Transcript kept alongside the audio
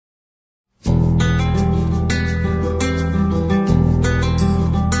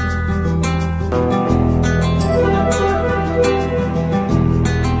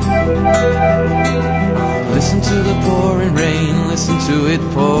to it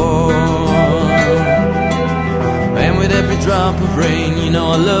pour. And with every drop of rain, you know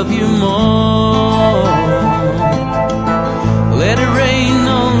I love you more. Let it rain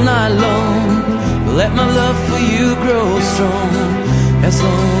all night long, let my love for you grow strong. As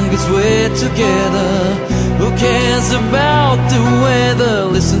long as we're together, who cares about the weather?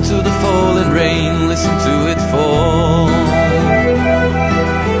 Listen to the falling rain, listen to it fall.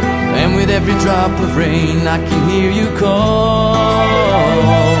 And with every drop of rain, I can hear you call.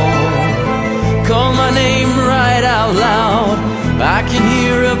 Call my name right out loud, I can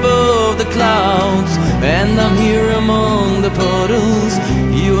hear above the clouds. And I'm here among the puddles,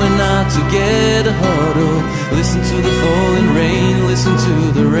 you and I together huddle. Listen to the falling rain, listen to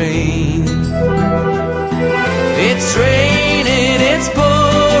the rain. It's raining, it's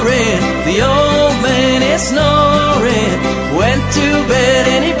pouring, the old man is snoring. Went to bed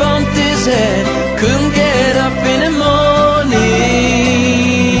and he bumped his head, couldn't get up in the morning.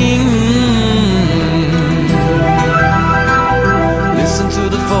 Listen to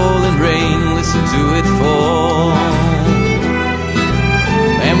the falling rain, listen to it fall.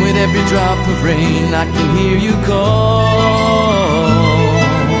 And with every drop of rain, I can hear you call.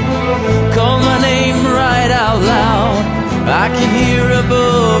 Call my name right out loud, I can hear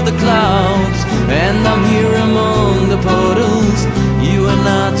above the clouds. And I'm here among the puddles, you and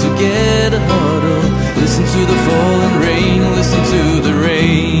I together huddle. Listen to the falling rain, listen to the rain.